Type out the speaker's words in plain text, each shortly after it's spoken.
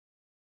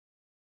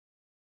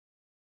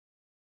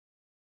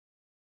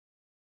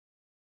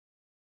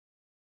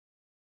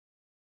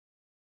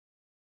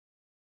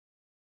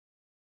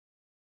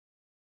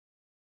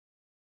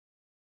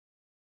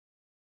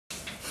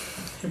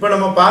இப்போ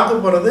நம்ம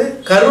பார்க்க போகிறது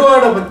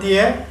கருவாடை பற்றிய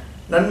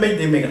நன்மை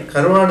தீமைகள்.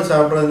 கருவாடு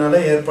சாப்பிட்றதுனால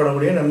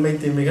ஏற்படக்கூடிய நன்மை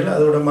தீமைகள்,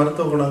 அதோட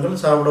மருத்துவ குணங்கள்,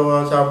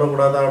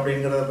 சாப்பிடக்கூடாதா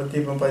அப்படிங்கிறத பற்றி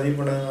இப்போ பதிவு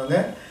பண்ணுவாங்க.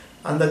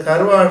 அந்த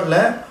கருவாடில்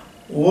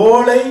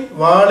ஓலை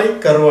வாழை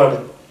கருவாடு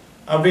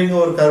அப்படிங்கிற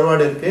ஒரு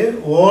கருவாடு இருக்குது.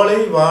 ஓலை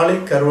வாழை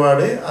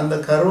கருவாடு, அந்த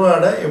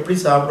கருவாடை எப்படி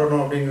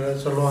சாப்பிடணும்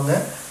அப்படிங்கிறத சொல்லுவாங்க,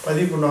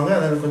 பதிவு பண்ணுவாங்க.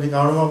 அதை கொஞ்சம்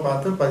கவனமாக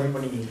பார்த்து பதிவு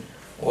பண்ணிக்கிங்க.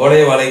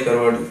 ஓலை வாழை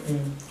கருவாடு.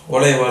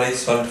 ஓலை வாழை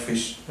சால்ட்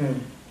ஃபிஷ்.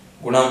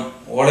 குணம்: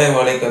 ஓலை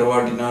வாழை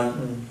கருவாட்டினால்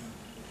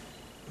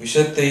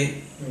விஷத்தை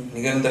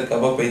நிகழ்ந்த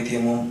கப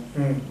பைத்தியமும்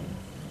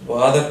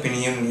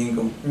வாதப்பிணியும்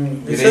நீங்கும்.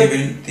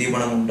 விரைவில்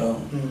தீபனம்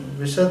உண்டாகும்.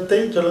 விஷத்தை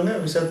சொல்லுங்க.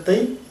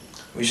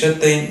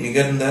 விஷத்தை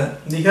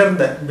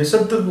நிகழ்ந்த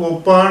விஷத்துக்கு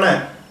ஒப்பான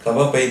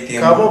கப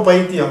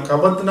பைத்தியம்.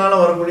 கபத்தினால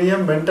வரக்கூடிய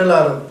மென்டல்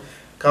ஆகிறது.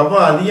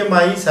 கபம்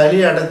அதிகமாகி சளி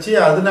அடைச்சி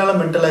அதனால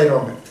மென்டல்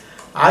ஆயிடுவாங்க.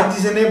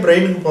 ஆக்சிஜனே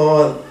பிரெயினுக்கு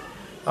போகாது.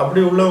 அப்படி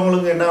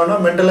உள்ளவங்களுக்கு என்ன ஆகுனா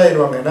மென்டல்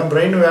ஆயிடுவாங்க. ஏன்னா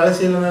பிரெயின் வேலை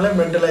செய்யலனால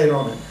மென்டல்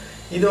ஆயிடுவாங்க.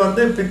 இது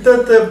வந்து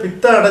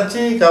பித்த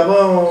அடைச்சி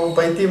கபம்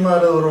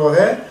பைத்தியமாகிறது ஒரு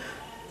வகை.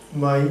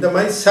 இந்த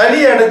மாதிரி சளி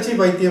அடைச்சி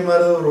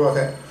பைத்தியமாகிறது ஒரு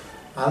வகை.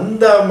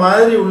 அந்த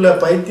மாதிரி உள்ள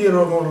பைத்திய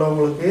ரோகம்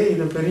உள்ளவங்களுக்கு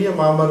இது பெரிய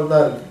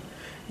மாமருந்தாக இருக்குது.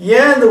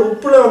 ஏன் இந்த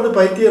உப்பில் வந்து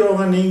பைத்திய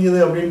ரோகம் நீங்குது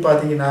அப்படின்னு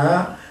பார்த்தீங்கன்னா,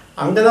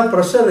 அங்கே தான்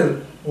ப்ரெஷர்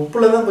இருக்குது.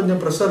 உப்பில் தான்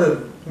கொஞ்சம் ப்ரெஷர்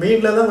இருக்குது,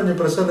 மீனில் தான் கொஞ்சம்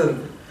ப்ரெஷர்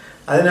இருக்குது.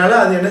 அதனால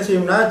அது என்ன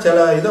செய்யும்னா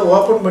சில இதை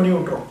ஓப்பன் பண்ணி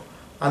விட்டுரும்.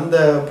 அந்த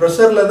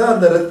ப்ரெஷரில் தான்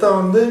அந்த ரத்தம்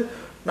வந்து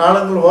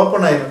நாளங்கள்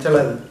ஓப்பன் ஆகிடும்.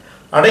 சில இது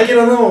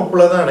அடைக்கிறதும்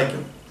உப்பில் தான்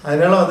அடைக்கும்.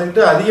 அதனால்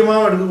வந்துக்கிட்டு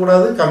அதிகமாகவும்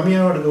எடுக்கக்கூடாது,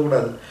 கம்மியாகவும்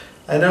எடுக்கக்கூடாது.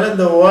 அதனால்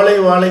இந்த ஓலை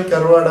வாழை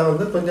கருவாடை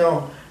வந்து கொஞ்சம்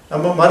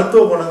நம்ம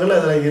மருத்துவ குணங்கள்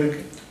அதில்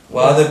இருக்குது.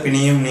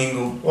 வாதப்பிணியும்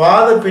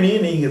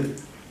நீங்குது.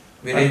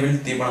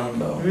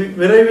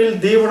 விரைவில்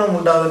தீவனம்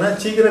உண்டாதுன்னா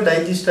சீக்கிரம்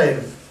டைஜஸ்ட்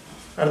ஆயிடுது.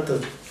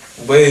 அடுத்தது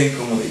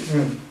உபயோகிக்கும் முறை.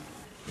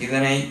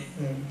 இதனை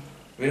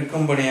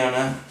விற்கும்படியான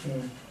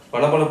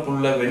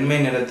பளபளப்புள்ள வெண்மை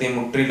நிறத்தை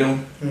முற்றிலும்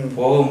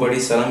போகும்படி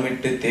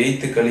சலமிட்டு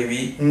தேய்த்து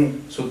கழுவி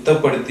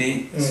சுத்தப்படுத்தி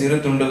சிறு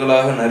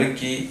துண்டுகளாக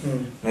நறுக்கி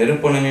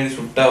நெருப்பணியில்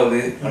சுட்டாவது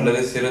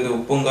அல்லது சிறிது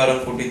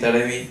உப்புங்காரம் கூட்டி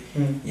தடவி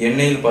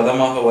எண்ணெயில்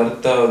பதமாக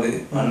வறுத்தாவது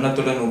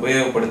அன்னத்துடன்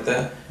உபயோகப்படுத்த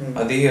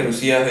அதிக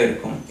ருசியாக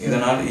இருக்கும்.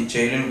 இதனால்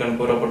இச்செயலின் கண்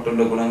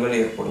கூறப்பட்டுள்ள குணங்கள்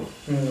ஏற்படும்.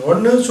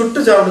 ஒன்று சுட்டு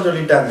சாப்பிட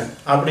சொல்லிட்டாங்க.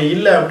 அப்படி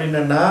இல்லை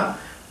அப்படின்னா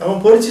நம்ம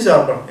பொரிச்சு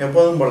சாப்பிடணும்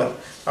எப்போதும் போல.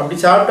 அப்படி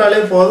சாப்பிட்டாலே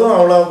போதும்,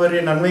 அவ்வளோ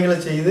பெரிய நன்மைகளை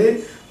செய்து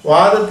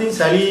வாதத்தையும்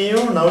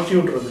சளியையும் நவுட்டி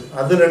விட்டுருது.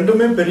 அது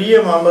ரெண்டுமே பெரிய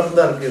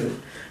மாமருந்தாக இருக்குது.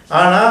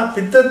 ஆனால்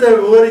பித்தத்தை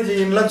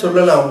விவரிச்சின்லாம்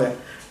சொல்லலை. அவங்க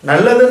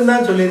நல்லதுன்னு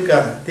தான்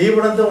சொல்லியிருக்காங்க.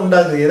 தீபனத்தை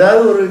உண்டாக்குது.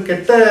 ஏதாவது ஒரு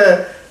கெட்ட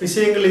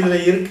விஷயங்கள்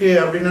இதில்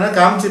இருக்குது அப்படின்னா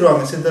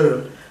காமிச்சிருவாங்க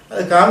சித்தர்கள்.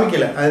 அது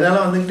காமிக்கலை.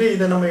 அதனால் வந்துக்கிட்டு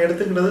இதை நம்ம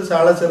எடுத்துக்கிட்டது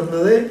சால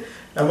சிறந்தது.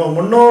 நம்ம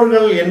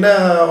முன்னோர்கள் என்ன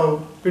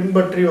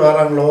பின்பற்றி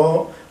வராங்களோ,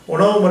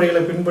 உணவு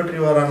முறைகளை பின்பற்றி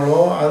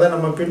வராங்களோ, அதை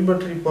நம்ம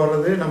பின்பற்றி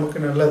போகிறது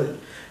நமக்கு நல்லது.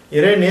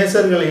 இறை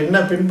நேசர்கள் என்ன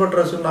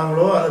பின்பற்ற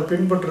சொன்னாங்களோ அதை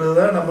பின்பற்றுறது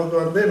தான் நமக்கு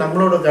வந்து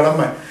நம்மளோட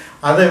கடமை.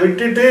 அதை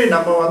விட்டுட்டு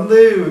நம்ம வந்து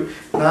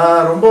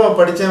நான் ரொம்ப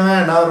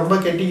படித்தவன், நான் ரொம்ப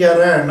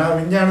கெட்டிக்காரன், நான்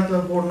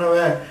விஞ்ஞானத்தில்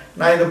கூடினவன்,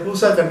 நான் இதை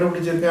புதுசாக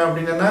கண்டுபிடிச்சிருக்கேன்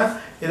அப்படின்னா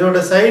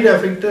இதோட சைடு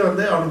எஃபெக்ட்டு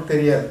வந்து அவனுக்கு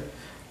தெரியாது.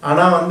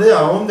 ஆனால் வந்து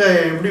அவங்க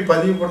எப்படி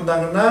பதிவு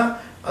பண்ணுறாங்கன்னா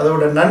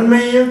அதோட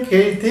நன்மையும்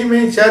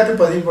தீமையும்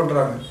சேர்த்து பதிவு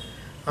பண்ணுறாங்க.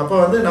 அப்போ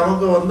வந்து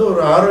நமக்கு வந்து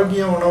ஒரு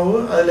ஆரோக்கிய உணவு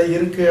அதில்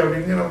இருக்குது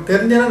அப்படின்னு நமக்கு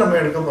தெரிஞ்சாலும் நம்ம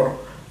எடுக்க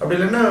போகிறோம். அப்படி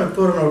இல்லைன்னா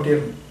தூர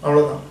நோட்டிடணும்,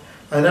 அவ்வளோதான்.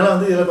 அதனால்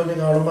வந்து இதில்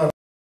கொஞ்சம் கவனமாக